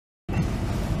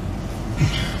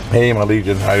Hey, my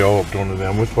Legion, how y'all doing to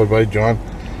them? With my buddy John,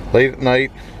 late at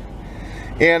night,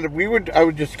 and I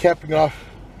was just capping off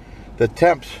the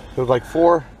temps. It was like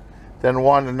 4, then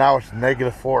 1, and now it's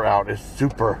 -4 out. It's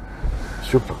super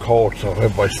cold, so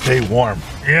everybody stay warm.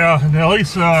 Yeah, and at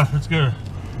least it's gonna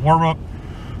warm up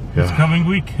this coming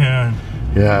week, and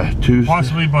Tuesday.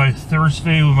 Possibly by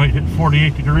Thursday we might hit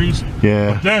 48 degrees.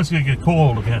 Yeah. But then it's gonna get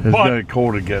cold again. It's gonna get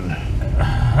cold again.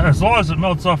 As long as it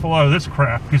melts off a lot of this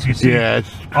crap, because you see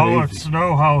it's all that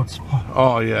snow, how it's...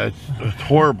 Oh yeah, it's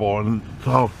horrible, and it's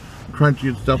all crunchy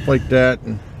and stuff like that.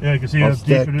 And yeah, you can see how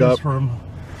deep it is from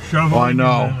shoveling. Oh, I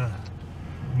know. And then,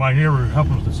 my neighbor helped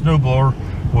with the snowblower.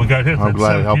 We got hit at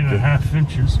 17.5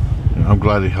 inches. I'm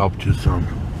glad he helped you some.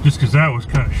 Just because that was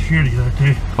kind of shitty that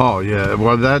day. Oh yeah,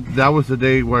 well that was the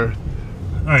day where...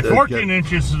 14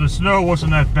 inches of the snow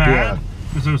wasn't that bad,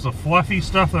 because it was the fluffy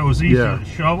stuff that was easy to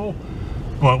shovel.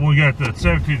 But we got the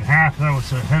 17.5, that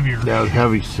was a heavier. That was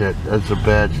heavy shit. That's the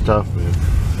bad stuff, man.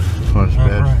 That's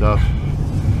bad stuff.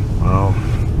 Wow.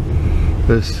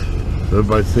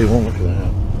 Everybody say, well, look at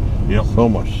that. Yep. So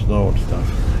much snow and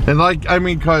stuff. And like, I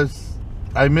mean, cause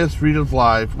I missed Rita's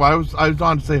live. Well, I was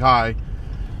on to say hi.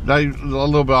 A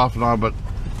little bit off and on, but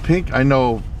Pink, I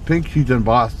know Pink, she's in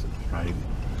Boston, right?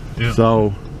 Yeah.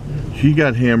 So she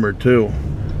got hammered too.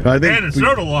 I think and it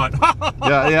snowed a lot.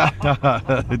 yeah.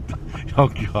 Oh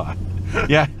God.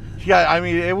 Yeah. I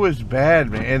mean, it was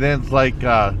bad, man. And then it's like,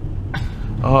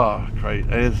 oh Christ,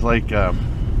 it's like,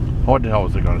 what the hell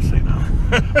was I gonna say now?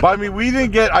 But I mean, we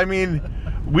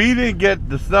didn't get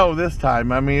the snow this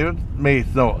time. I mean, it may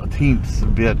snow a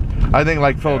teensy bit. I think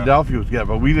like Philadelphia was getting,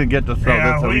 but we didn't get the snow.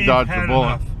 That's how we dodged the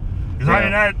bullet. Because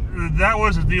I mean, that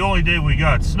wasn't the only day we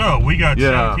got snow. We got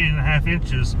 17.5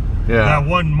 inches that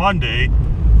one Monday,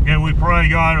 and we probably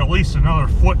got at least another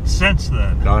foot since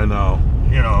then. I know.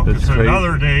 You know, because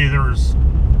another day there was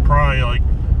probably like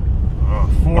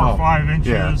 4 or 5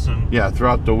 inches. And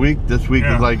throughout the week. This week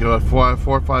is like 4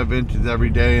 or 5 inches every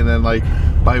day, and then like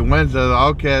by Wednesday,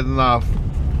 okay, enough.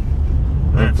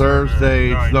 And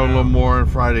Thursday it snowed a little more, and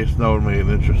Friday snowed maybe an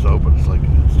inch or so, but it's like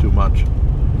it's too much.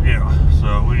 Yeah,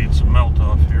 so we need some melt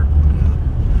off here.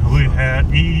 We had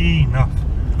enough.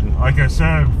 Like I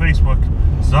said on Facebook,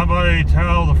 somebody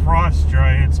tell the frost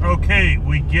giants, okay,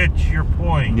 we get your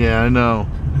point. Yeah, I know.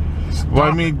 Well,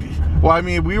 I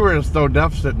mean, we were in a snow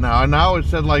deficit now, and now it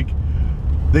said like,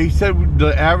 they said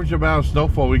the average amount of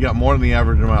snowfall, we got more than the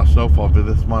average amount of snowfall for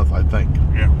this month, I think.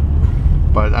 Yeah.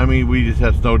 But I mean, we just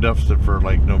had snow deficit for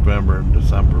like November and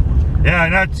December. Yeah,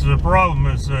 and that's the problem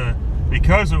is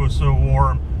because it was so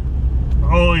warm,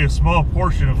 only a small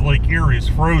portion of Lake Erie is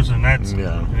frozen. That's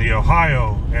the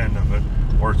Ohio end of it,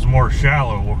 where it's more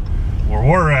shallow. Where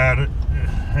we're at it,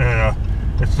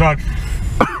 it's not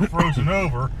frozen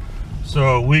over,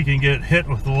 so we can get hit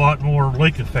with a lot more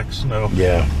lake effect snow.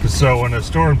 Yeah. So when a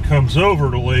storm comes over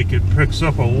the lake, it picks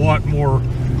up a lot more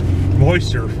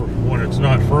moisture for when it's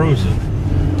not frozen,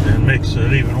 and makes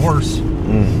it even worse.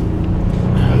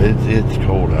 It's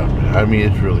cold out there. I mean,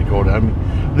 it's really cold. I mean,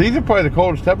 these are probably the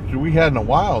coldest temperature we had in a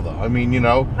while, though. I mean, you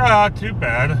know. Not too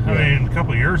bad. I mean, a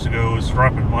couple of years ago it was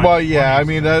dropping. Well, yeah. I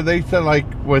mean, they said like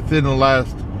within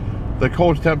the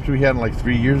coldest temperature we had in like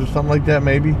 3 years or something like that,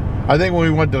 maybe. I think when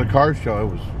we went to the car show,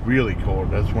 it was really cold.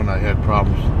 That's when I had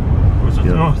problems. Was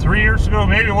it 3 years ago?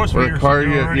 Maybe it was 3 years ago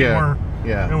already.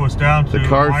 It was down to the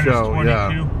car show,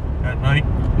 22 at night.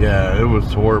 Yeah, it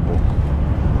was horrible.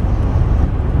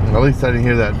 At least I didn't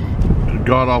hear that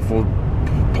god-awful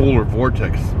polar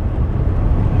vortex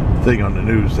thing on the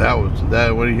news.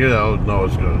 When you hear that, I know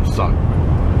it's gonna suck.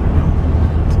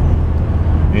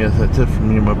 Yes, that's it from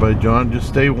me and my buddy John. Just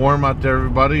stay warm out there,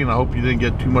 everybody, and I hope you didn't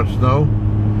get too much snow.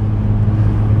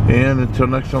 And until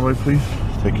next time, please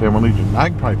take care of my Legion. I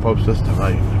can probably post this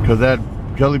tonight because that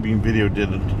jelly bean video did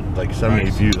like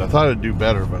 78 views. I thought it'd do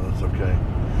better, but it's okay.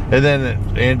 And then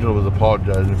Angela was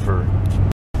apologizing for.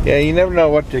 Yeah, you never know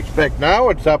what to expect. Now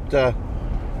it's up to.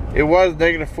 It was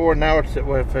 -4. Now it's at,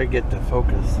 well, if I get the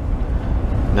focus.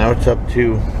 Now it's up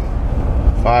to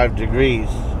 5 degrees.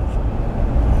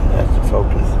 That's the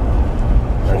focus.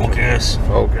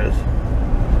 Focus.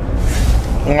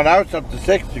 Well, now it's up to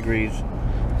 6 degrees.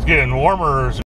 It's getting warmer.